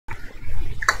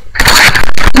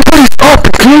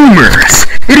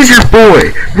gamers! It is your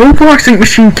boy,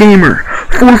 RobloxInkMachine Gamer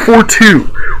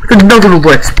 442 with another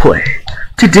Let's Play.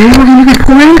 Today we're going to be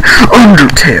playing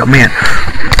Undertale. Man,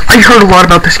 I heard a lot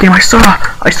about this game. I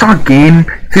saw Game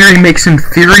Theory make some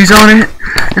theories on it,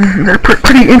 and they're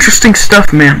pretty interesting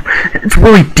stuff, man. It's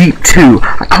really deep too.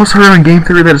 I also heard on Game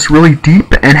Theory that it's really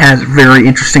deep and has very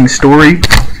interesting story.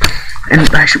 And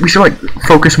we should like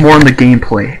focus more on the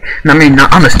gameplay. And I mean,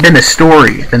 not on the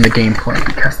story than the gameplay,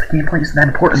 because the gameplay isn't that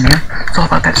important, man. It's all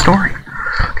about that story.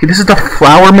 Okay, this is the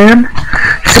Flower Man.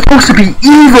 He's supposed to be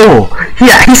evil.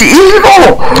 Yeah, he's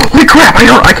evil. Holy crap!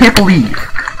 I can't believe.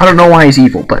 I don't know why he's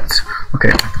evil, but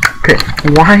okay. Okay,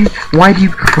 why do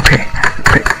you? Okay,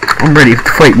 I'm ready to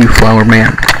fight you, Flower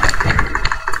Man.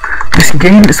 This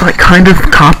game is like kind of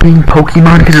copying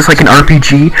Pokemon because it's like an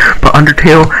RPG, but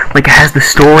Undertale like has the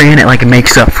story in it, like it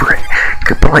makes up for it.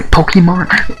 But like Pokemon,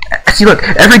 see, look,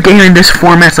 every game in this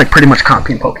format's like pretty much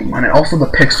copying Pokemon, and also the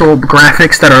pixel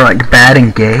graphics that are like bad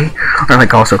and gay are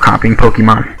like also copying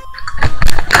Pokemon.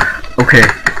 Okay,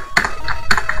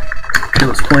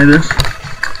 let's play this.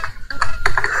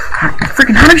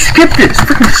 Freaking, how did I skip this?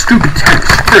 Freaking stupid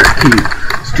text. Frick you,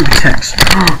 stupid text.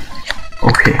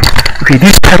 Okay,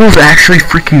 these pedals actually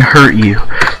freaking hurt you.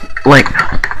 Like,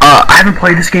 I haven't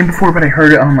played this game before, but I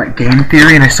heard it on, like, Game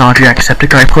Theory, and I saw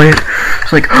Jacksepticeye play it.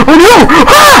 It's like, oh no!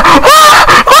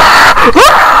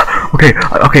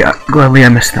 Okay, gladly I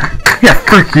missed that. Yeah,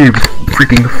 frick you,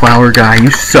 freaking flower guy,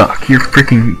 you suck, you're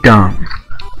freaking dumb.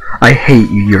 I hate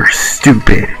you, you're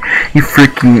stupid. You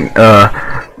freaking,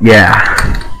 yeah.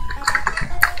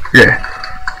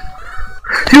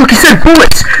 See, look, he said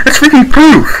bullets! That's freaking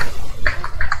proof!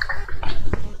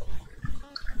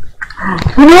 Oh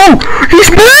no! He's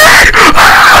mad!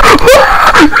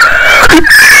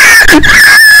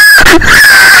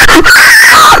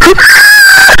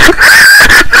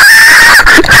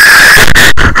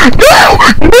 No!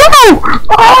 No!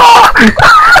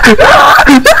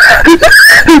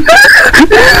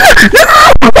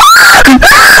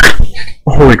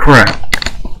 Holy crap.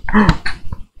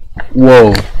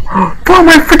 Whoa. Why am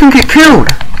I freaking get killed?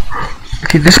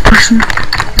 Okay, this person,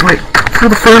 like, for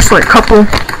the first, like, couple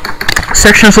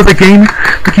sections of the game,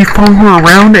 like you follow her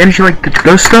around and she like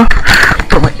does stuff,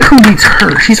 but like who needs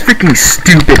her? She's freaking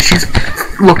stupid. She's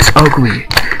looks ugly.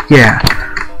 Yeah.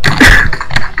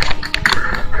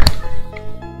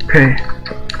 Okay.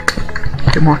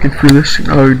 I'm walking through this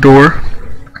door.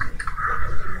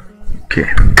 Okay.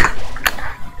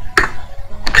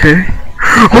 Okay.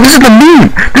 Oh, this is the meme!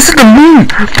 This is the meme!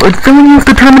 Filling you with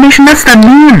determination, that's the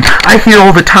meme I hear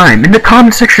all the time in the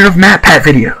comment section of MatPat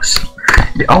videos.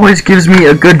 It always gives me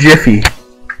a good jiffy.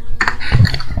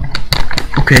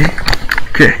 Okay,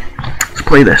 let's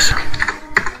play this.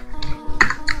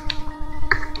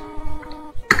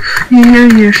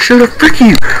 Yeah, shut up, frick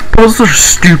you! Puzzles are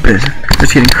stupid.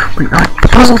 Just kidding. Like,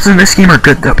 puzzles in this game are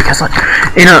good though, because like,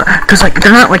 you know, because like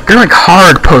they're like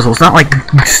hard puzzles, not like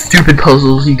stupid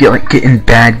puzzles you get in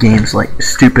bad games, like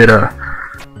stupid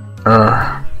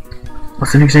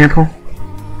what's an example?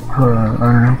 I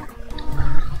don't know.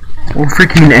 Well,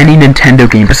 freaking any Nintendo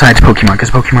game besides Pokemon, because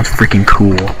Pokemon's freaking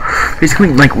cool. Basically,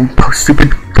 like,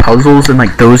 stupid puzzles and,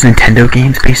 like, those Nintendo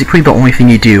games, basically the only thing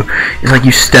you do is, like,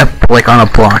 you step, like, on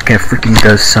a block and it freaking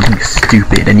does something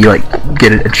stupid, and you, like,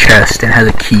 get a chest and has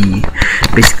a key.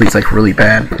 Basically, it's, like, really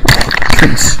bad.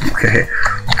 Okay.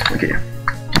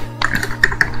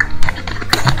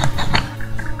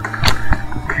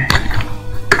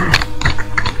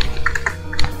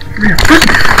 Yeah,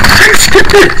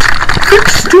 skip it!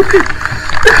 Stupid!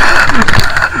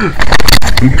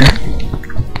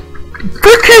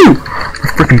 Frick you!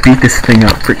 Let's freaking beat this thing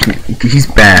up. Freaking, he's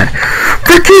bad.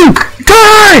 Frick you!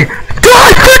 Die!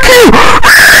 Die! Frick you!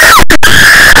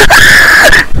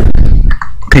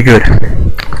 Okay, good.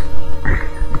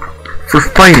 For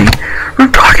fighting.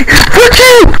 I'm talking. Frick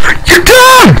you! You're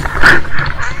dumb!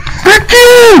 Frick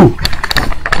you!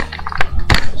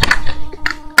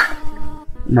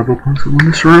 Another puzzle in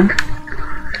this room.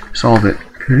 Solve it.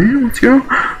 Okay, let's go.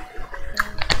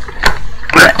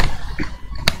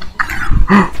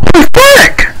 Holy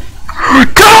frick!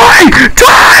 Die!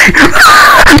 Die!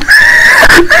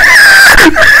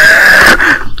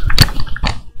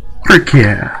 Frick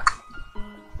yeah.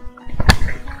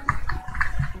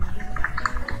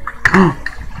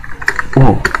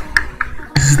 Whoa.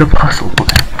 This is the puzzle.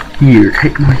 Here,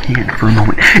 take my hand for a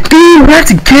moment. Ew,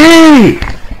 that's gay!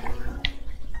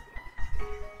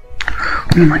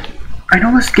 I mean, like, I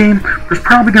know this game is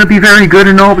probably gonna be very good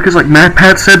and all because like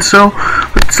MatPat said so,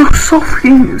 but so many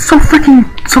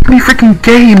freaking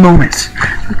gay moments.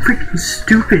 Like freaking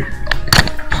stupid.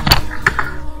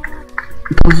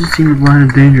 Puzzle seems line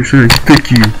of danger, so it's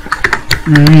pick you.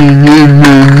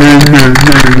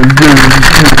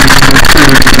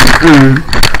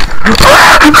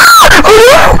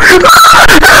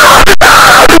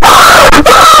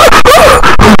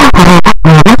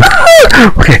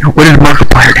 Okay, what did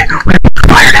Markiplier do? What did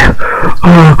Markiplier do?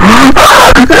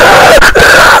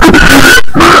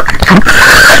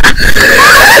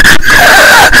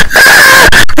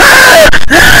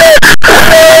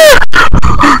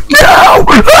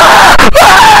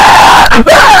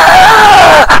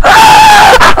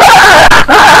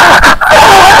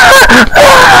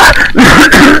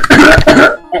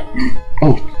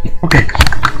 Oh, okay,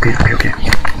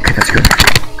 that's good.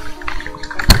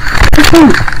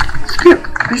 Skip.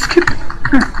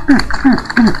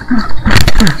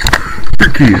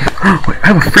 Frick you. Wait, I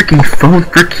have a freaking phone.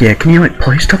 Frick yeah, can you like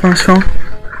play stuff on this phone?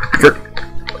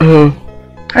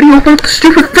 How do you open up the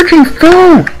stupid freaking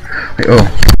phone? Wait, oh.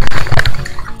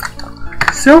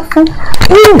 Cell phone?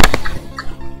 Oh!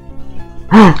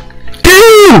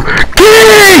 Ew!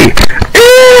 Gay!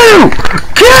 Ew!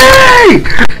 Gay!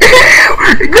 Ew!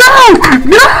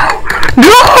 No!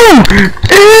 Ew!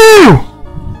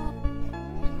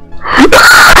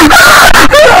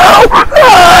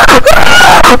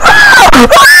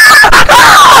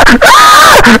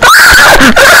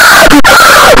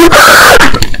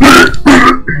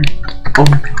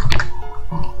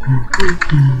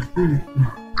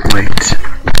 Wait.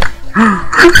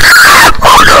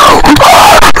 Oh no!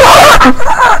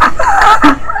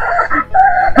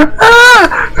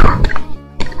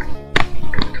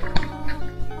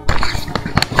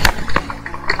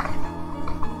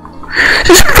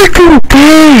 This is freaking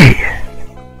gay!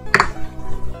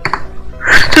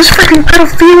 This is freaking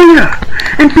pedophilia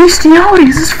and bestiality.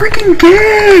 This is freaking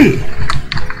gay!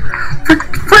 Frick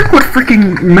what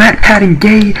freaking Matt Pat and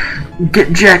gay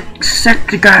Get Jack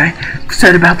the guy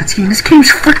said about the team. This game's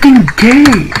freaking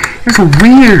gay. It's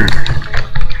weird.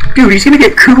 Dude, he's gonna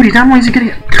get cooties. Not only is he gonna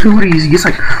get cooties, he gets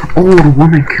like old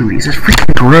woman cooties. That's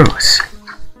freaking gross.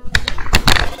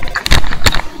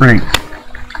 Right.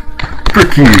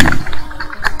 Frick you.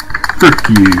 Frick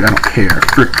you. I don't care.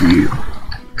 Frick you.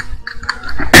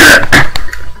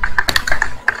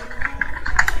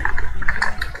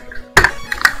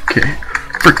 Okay.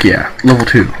 Frick yeah. Level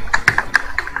 2.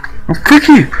 Oh, frick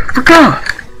you! Frick off!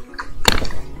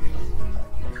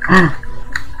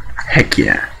 Heck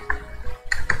yeah.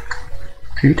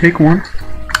 Okay, take one.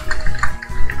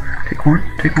 Take one.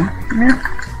 Yeah.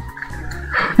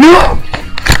 No!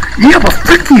 Yeah, but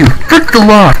frick you! Frick the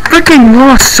law! Fricking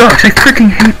law sucks! I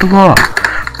freaking hate the law!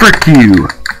 Frick you!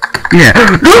 Yeah.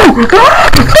 No!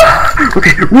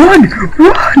 Okay, run!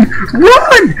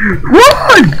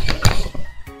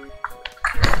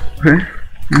 Okay.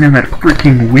 And then that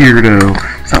freaking weirdo.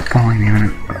 Stop following me.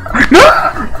 No!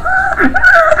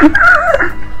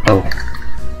 Oh.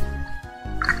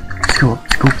 Let's go up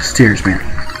the stairs, man.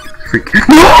 Freak.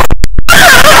 No!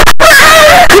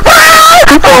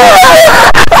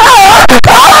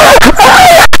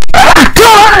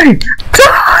 Die!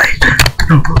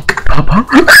 No, Papa.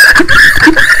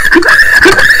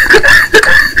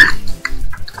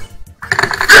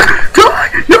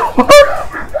 Die! No!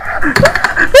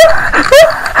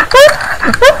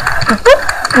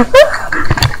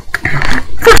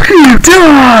 Fuck you!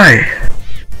 Die!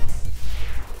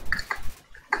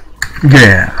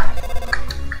 Yeah.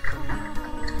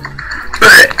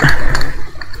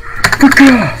 Fuck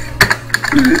off!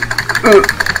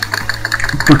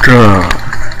 Fuck off!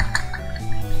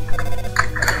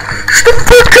 Shut the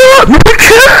fuck up! Nobody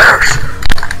cares!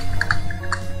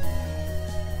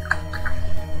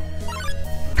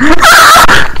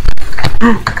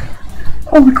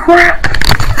 Holy crap! What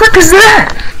the frick is that?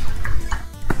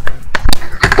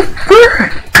 What the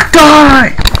frick? Die!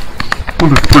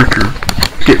 Motherfricker.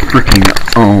 Get fricking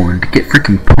owned. Get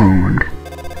fricking pwned.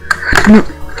 No.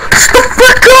 Shut the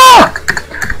frick up!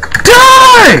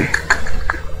 Die!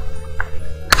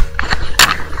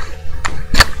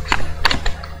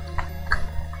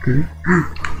 Okay.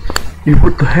 Yeah,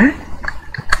 what the heck?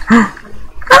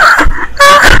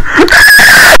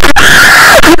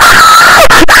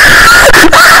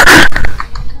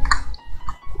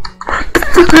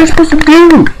 What am I supposed to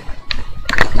do?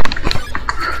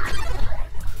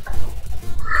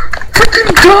 Freaking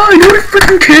die! Nobody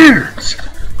freaking cares!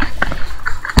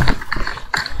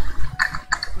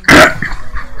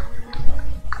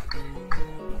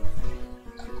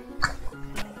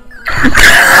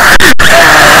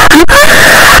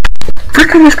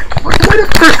 Freaking this. Why the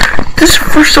frick? This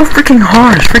is so freaking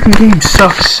hard. This freaking game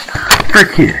sucks.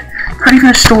 Frick it. Not even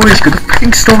the story's good. The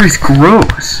freaking story's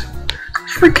gross.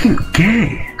 It's freaking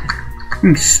gay.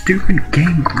 You stupid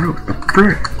game growth, the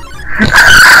frick.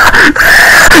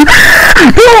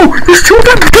 No! There's two of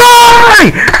them!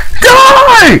 Die!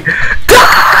 Die!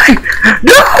 Die!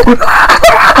 No!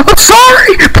 I'm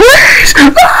sorry! Please!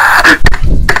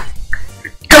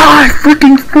 Die!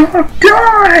 Freaking fuck!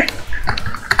 Die!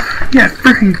 Yeah,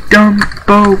 freaking dumb,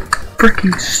 bow,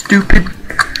 freaking stupid.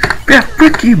 Yeah,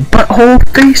 frick you, butthole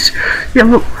face. Yeah,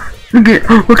 look at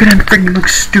him, freaking look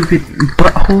stupid,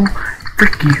 butthole.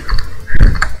 Frick you.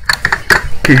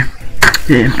 Okay.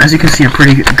 Yeah, as you can see, I'm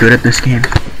pretty good at this game.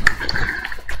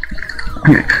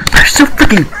 Okay. I still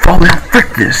freaking fall down.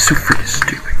 Frick this, so freaking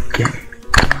stupid game.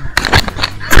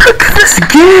 Frick this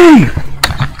game!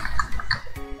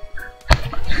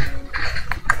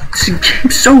 This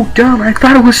game's so dumb. I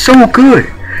thought it was so good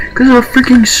because of a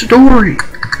freaking story.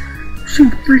 So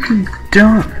freaking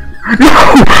dumb. No!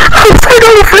 I'm afraid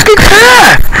on the freaking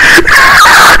path!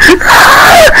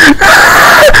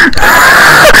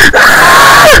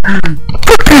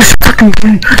 Fuck this fucking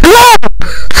game. No!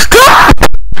 Stop!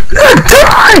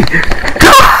 Die!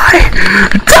 Die!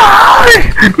 Die!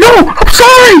 No! I'm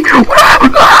sorry!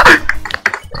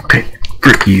 Okay,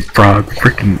 frick you, frog.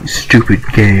 Freaking stupid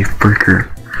gay fricker.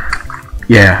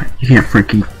 Yeah, you can't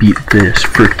freaking beat this.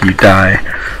 Frick you, die.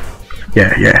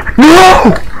 Yeah.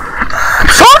 No! I'm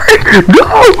sorry! No!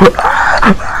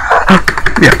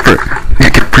 Yeah,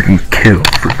 get freaking killed.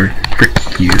 Frick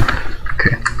you.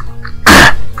 Okay.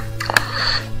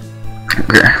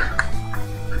 Okay.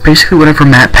 Basically, whatever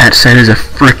MatPat said is a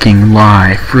freaking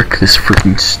lie. Frick this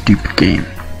freaking stupid game.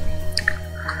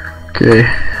 Okay.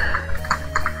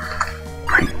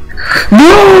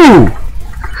 No!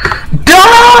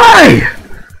 Die!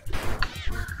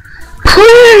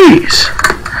 Please!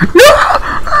 No!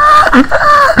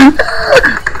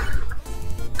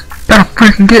 I'll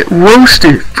freaking get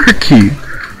roasted. Frick you.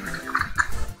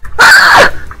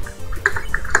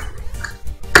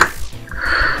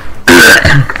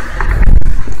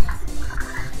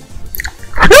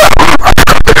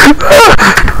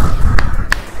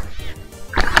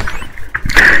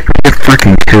 Get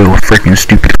freaking killed, freaking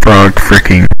stupid frog,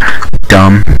 freaking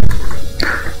dumb.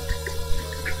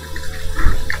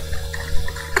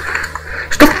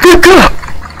 Look up!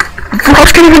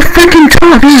 Frogs can't even freaking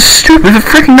talk! This is stupid! It's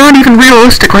freaking not even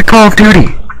realistic like Call of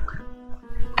Duty!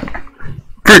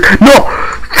 Frick! No!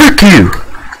 Frick you!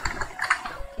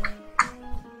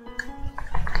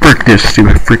 Frick this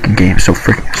stupid freaking game, so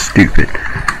freaking stupid.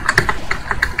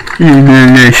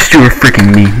 Stupid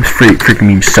freaking memes. Freaking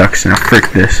meme sucks, and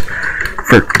frick this.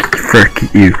 Frick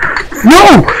you.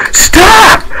 No!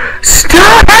 Stop!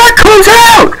 Stop! How it comes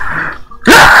out!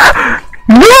 Ah!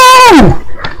 No!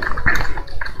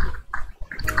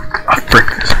 Oh, frick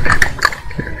this.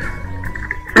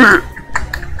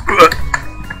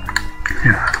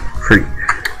 Yeah,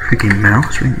 freaking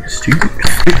mouse, freaking stupid,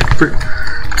 frick.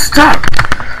 Stop!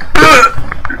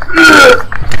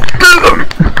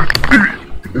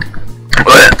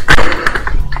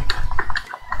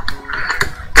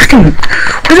 Freaking,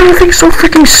 why do everything so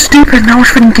freaking stupid? Now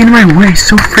it's freaking getting in my way.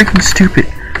 So freaking stupid.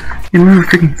 In my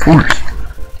freaking force.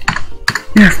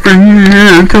 Yeah,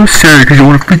 I'm so sad because you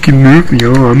want to freaking move me.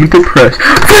 Oh, I'm depressed.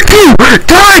 Frick you!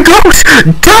 Die, ghost!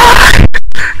 Die!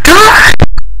 Die!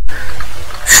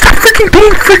 Stop freaking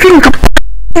being freaking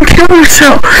and kill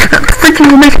yourself! That freaking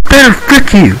will make it better.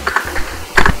 Frick you!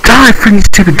 Die, freaking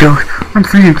stupid ghost. I'm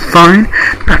freaking fine.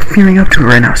 Not feeling up to it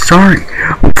right now. Sorry.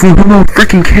 Who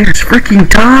freaking cares? Freaking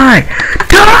die!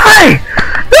 Die!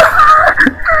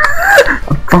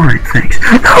 I'm fine, thanks.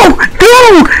 No!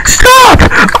 No! Stop!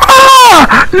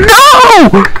 Ah!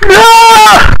 No! No!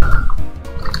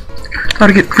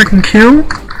 Gotta get freaking killed?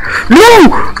 No!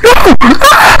 No!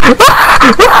 Ah! Ah!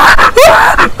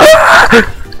 Ah! Ah!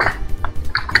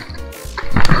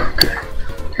 Okay.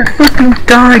 Freaking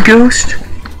die, ghost.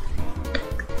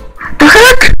 The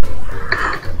heck?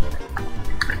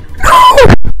 No!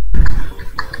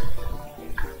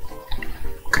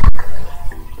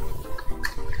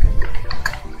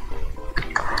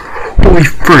 Holy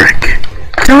frick!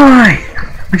 Die!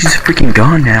 She's freaking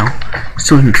gone now.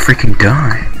 Still didn't freaking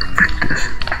die. Frick this.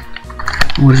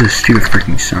 What is this stupid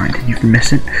freaking sign? Did you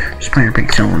miss it? Spider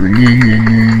Big Someone.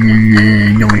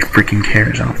 Nobody freaking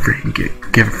cares. I don't freaking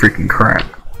give a freaking crap.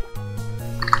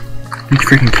 Did you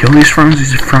freaking kill these frogs?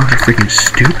 These frogs are freaking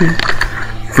stupid.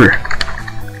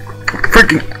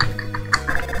 Freaking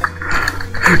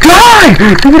die!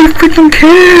 Nobody freaking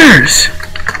cares!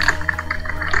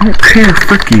 I don't care,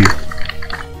 frick you.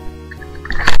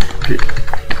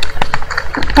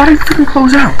 Why did you freaking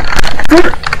close out?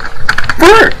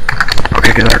 Where?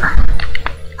 Okay, get there.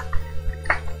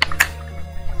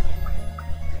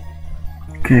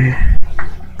 Okay.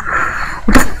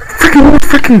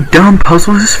 freaking dumb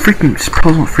puzzle. This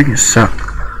puzzle freaking sucks.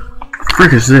 What the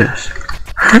frick is this?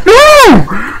 No!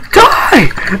 Die!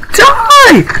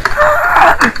 Die!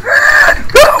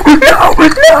 No! No!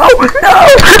 No!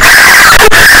 No!